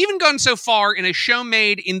 They've even gone so far in a show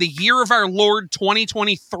made in the year of our Lord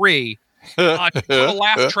 2023 to put a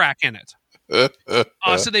laugh track in it.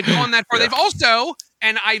 So they've gone that far. Yeah. They've also...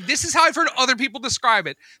 And this is how I've heard other people describe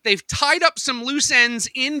it. They've tied up some loose ends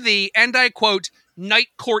in the, and I quote, Night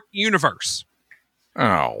Court universe.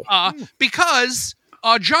 Oh. Because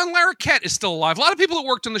John Larroquette is still alive. A lot of people that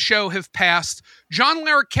worked on the show have passed. John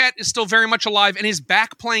Larroquette is still very much alive and is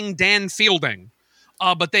back playing Dan Fielding.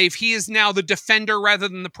 But he is now the defender rather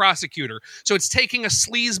than the prosecutor. So it's taking a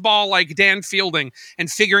sleazeball like Dan Fielding and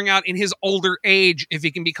figuring out in his older age if he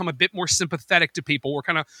can become a bit more sympathetic to people. We're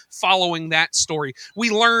kind of following that story. We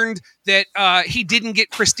learned that he didn't get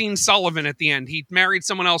Christine Sullivan at the end. He married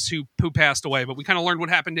someone else who passed away. But we kind of learned what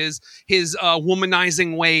happened is his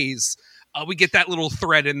womanizing ways. We get that little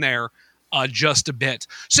thread in there. Just a bit.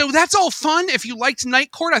 So that's all fun. If you liked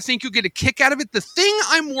Night Court, I think you'll get a kick out of it. The thing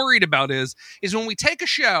I'm worried about is when we take a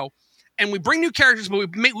show and we bring new characters, but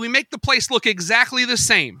we make the place look exactly the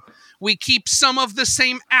same. We keep some of the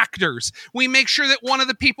same actors. We make sure that one of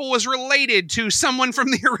the people was related to someone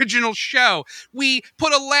from the original show. We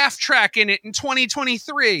put a laugh track in it in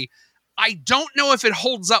 2023. I don't know if it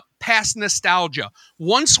holds up past nostalgia.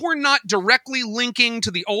 Once we're not directly linking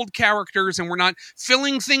to the old characters and we're not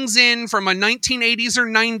filling things in from a 1980s or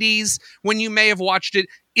 90s when you may have watched it,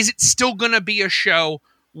 is it still going to be a show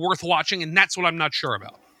worth watching? And that's what I'm not sure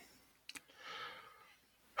about.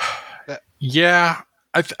 Yeah.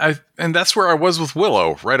 And that's where I was with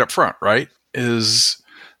Willow right up front, right? Is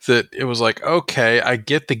that it was like, okay, I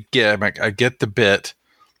get the gimmick, I get the bit,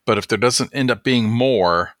 but if there doesn't end up being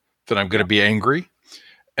more, then I'm going to be angry.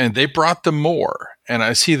 And they brought them more. And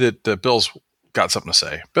I see that Bill's got something to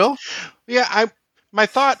say. Bill? Yeah, my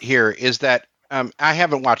thought here is that I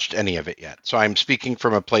haven't watched any of it yet. So I'm speaking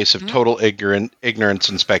from a place of total ignorance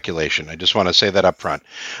and speculation. I just want to say that up front.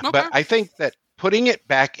 Okay. But I think that putting it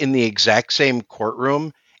back in the exact same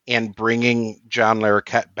courtroom and bringing John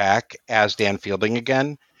Larroquette back as Dan Fielding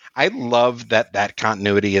again, I love that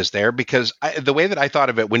continuity is there because the way that I thought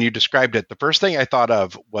of it when you described it, the first thing I thought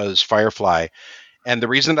of was Firefly. And the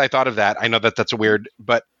reason that I thought of that, I know that that's weird,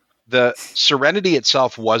 but the Serenity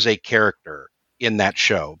itself was a character in that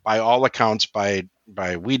show, by all accounts, by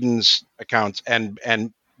Whedon's accounts, and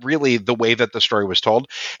really the way that the story was told.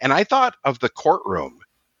 And I thought of the courtroom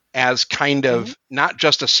as kind of not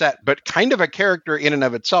just a set, but kind of a character in and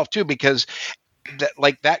of itself too, because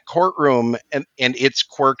that courtroom and its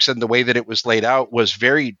quirks and the way that it was laid out was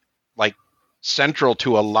very like central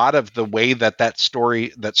to a lot of the way that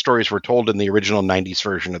stories were told in the original 90s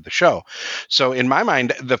version of the show. So in my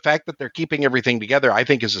mind, the fact that they're keeping everything together, I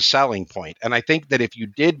think is a selling point. And I think that if you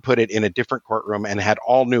did put it in a different courtroom and had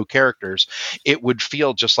all new characters, it would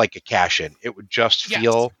feel just like a cash-in. It would just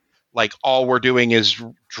feel like all we're doing is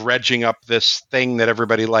dredging up this thing that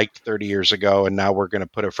everybody liked 30 years ago, and now we're going to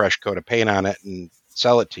put a fresh coat of paint on it and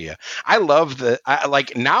sell it to you. I love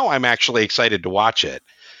now I'm actually excited to watch it.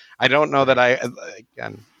 I don't know that I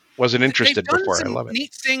wasn't interested before. I love it.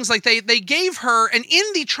 Neat things like they gave her, and in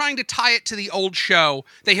the trying to tie it to the old show,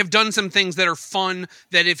 they have done some things that are fun.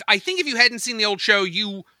 That if you hadn't seen the old show,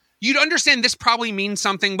 you'd understand this probably means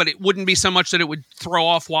something, but it wouldn't be so much that it would throw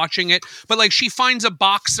off watching it. But like she finds a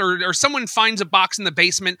box or someone finds a box in the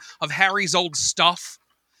basement of Harry's old stuff.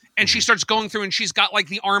 And she starts going through and she's got like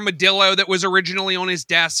the armadillo that was originally on his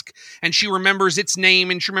desk. And she remembers its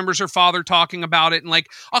name and she remembers her father talking about it and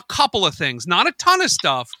like a couple of things, not a ton of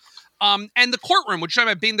stuff. And the courtroom, which I'm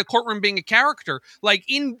about the courtroom being a character, like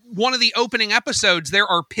in one of the opening episodes, there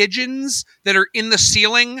are pigeons that are in the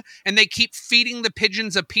ceiling and they keep feeding the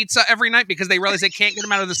pigeons a pizza every night because they realize they can't get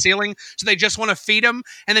them out of the ceiling. So they just want to feed them.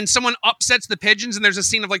 And then someone upsets the pigeons and there's a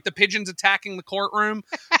scene of like the pigeons attacking the courtroom.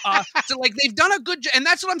 So like they've done a good job. And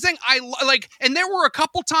that's what I'm saying. And there were a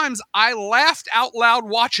couple times I laughed out loud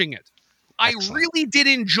watching it. Excellent. I really did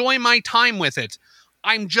enjoy my time with it.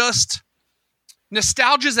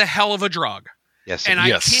 Nostalgia is a hell of a drug. Yes. And I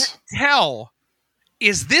can't tell,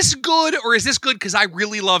 is this good or is this good because I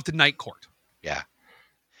really loved Night Court? Yeah.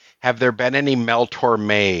 Have there been any Mel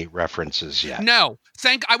Torme references yet? No.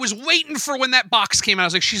 I was waiting for when that box came out. I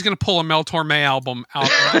was like, she's going to pull a Mel Torme album out.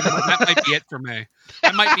 That might be it for me.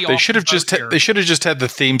 That might be. They should have just had the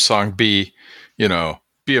theme song be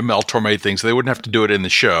a Mel Torme thing, so they wouldn't have to do it in the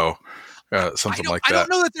show. Something like that. I don't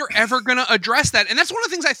know that they're ever going to address that. And that's one of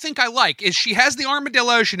the things I think I like is she has the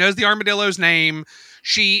armadillo. She knows the armadillo's name.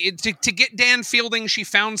 To get Dan Fielding, she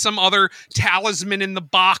found some other talisman in the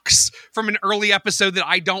box from an early episode that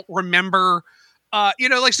I don't remember. So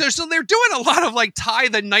they're doing a lot of like tie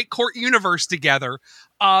the Night Court universe together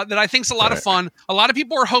that I think's a lot of fun. A lot of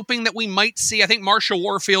people are hoping that we might see, I think Marsha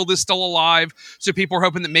Warfield is still alive. So people are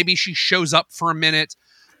hoping that maybe she shows up for a minute.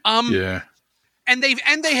 And they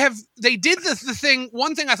did the thing.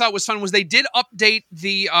 One thing I thought was fun was they did update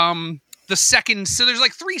the second. So there's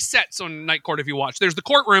like 3 sets on Night Court if you watch. There's the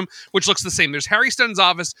courtroom, which looks the same. There's Harry Stone's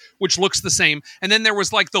office, which looks the same. And then there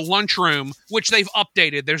was like the lunchroom, which they've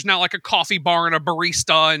updated. There's now like a coffee bar and a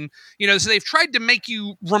barista. And, so they've tried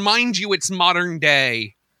to remind you it's modern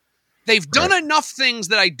day. They've done enough things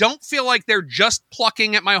that I don't feel like they're just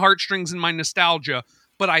plucking at my heartstrings and my nostalgia,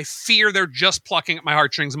 but I fear they're just plucking at my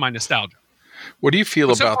heartstrings and my nostalgia. What do you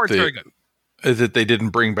feel about that they didn't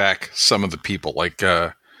bring back some of the people? Like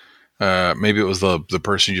maybe it was the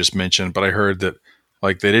person you just mentioned, but I heard that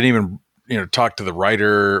like they didn't even talk to the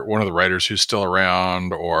writer, one of the writers who's still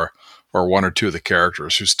around, or one or two of the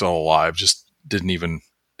characters who's still alive. Just didn't even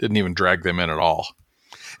drag them in at all.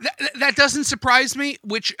 That doesn't surprise me.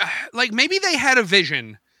 Which like maybe they had a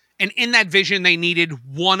vision, and in that vision they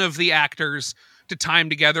needed one of the actors to time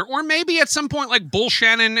together, or maybe at some point like Bull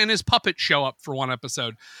Shannon and his puppet show up for one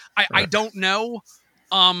episode. I don't know.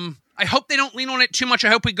 I hope they don't lean on it too much. I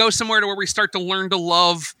hope we go somewhere to where we start to learn to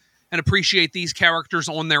love and appreciate these characters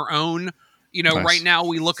on their own. Nice. Right now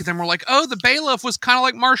we look at them, we're like, oh, the bailiff was kind of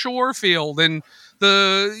like Marsha Warfield, and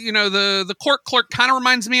the court clerk kind of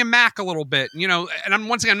reminds me of Mac a little bit, and I'm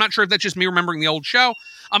not sure if that's just me remembering the old show.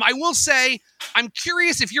 I will say, I'm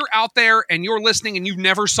curious if you're out there and you're listening and you've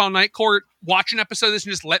never saw Night Court, watch an episode of this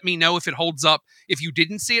and just let me know if it holds up. If you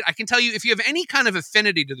didn't see it, I can tell you if you have any kind of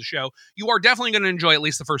affinity to the show, you are definitely going to enjoy at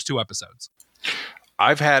least the first 2 episodes.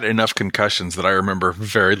 I've had enough concussions that I remember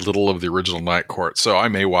very little of the original Night Court, so I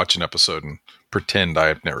may watch an episode and pretend I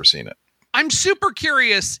have never seen it. I'm super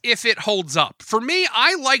curious if it holds up. For me,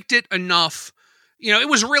 I liked it enough. It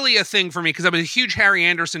was really a thing for me because I'm a huge Harry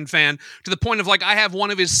Anderson fan to the point of like I have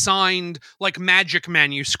one of his signed like magic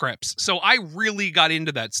manuscripts. So I really got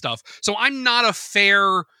into that stuff. So I'm not a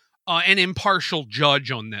fair and impartial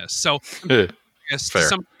judge on this. So I'm curious to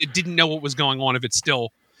somebody that didn't know what was going on if it's the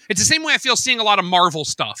same way I feel seeing a lot of Marvel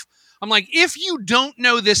stuff. I'm like, if you don't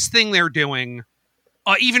know this thing they're doing,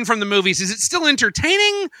 even from the movies, is it still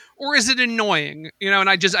entertaining or is it annoying? And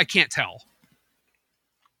I can't tell.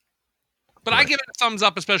 But I give it a thumbs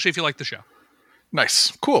up, especially if you like the show.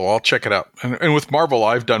 Nice. Cool. I'll check it out. And with Marvel,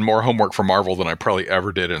 I've done more homework for Marvel than I probably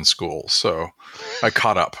ever did in school. So I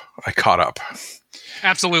caught up.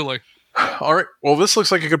 Absolutely. All right. Well, this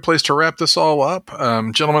looks like a good place to wrap this all up.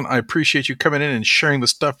 Gentlemen, I appreciate you coming in and sharing the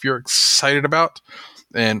stuff you're excited about.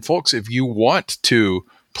 And folks, if you want to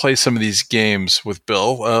play some of these games with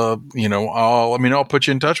Bill, I'll put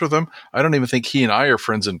you in touch with him. I don't even think he and I are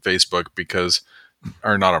friends on Facebook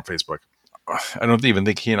not on Facebook. I don't even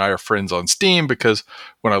think he and I are friends on Steam because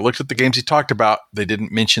when I looked at the games he talked about, they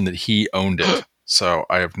didn't mention that he owned it. So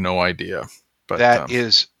I have no idea. But that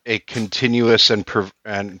is a continuous and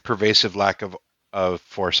pervasive lack of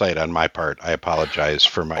foresight on my part. I apologize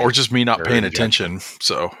for my... Or just me not paying attention.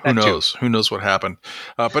 So who knows? Who knows what happened?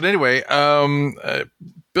 But anyway,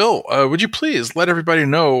 Bill, would you please let everybody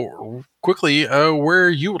know quickly where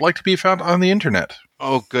you would like to be found on the internet?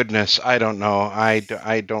 Oh, goodness. I don't know.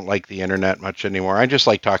 I don't like the internet much anymore. I just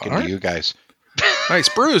like talking to you guys. Nice.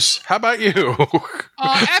 Bruce, how about you?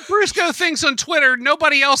 At Bruce Go Things on Twitter.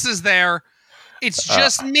 Nobody else is there. It's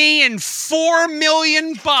just me and 4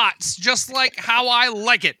 million bots, just like how I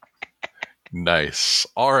like it. Nice.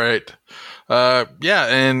 All right.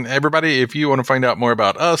 And everybody, if you want to find out more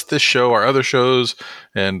about us, this show, our other shows,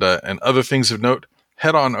 and other things of note,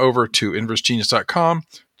 head on over to inversegenius.com.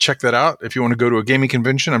 Check that out. If you want to go to a gaming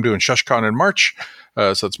convention, I'm doing ShushCon in March.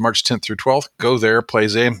 So it's March 10th through 12th. Go there, play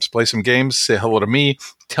some games, say hello to me,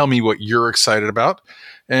 tell me what you're excited about.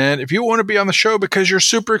 And if you want to be on the show because you're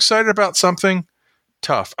super excited about something,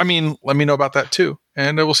 tough. I mean, let me know about that too.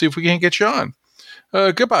 And we'll see if we can't get you on.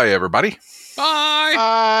 Goodbye, everybody. Bye.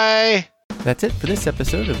 Bye. That's it for this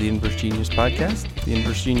episode of the Inverse Genius Podcast. The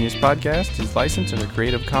Inverse Genius Podcast is licensed under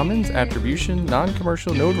Creative Commons Attribution,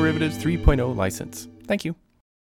 Non-Commercial, No Derivatives 3.0 license. Thank you.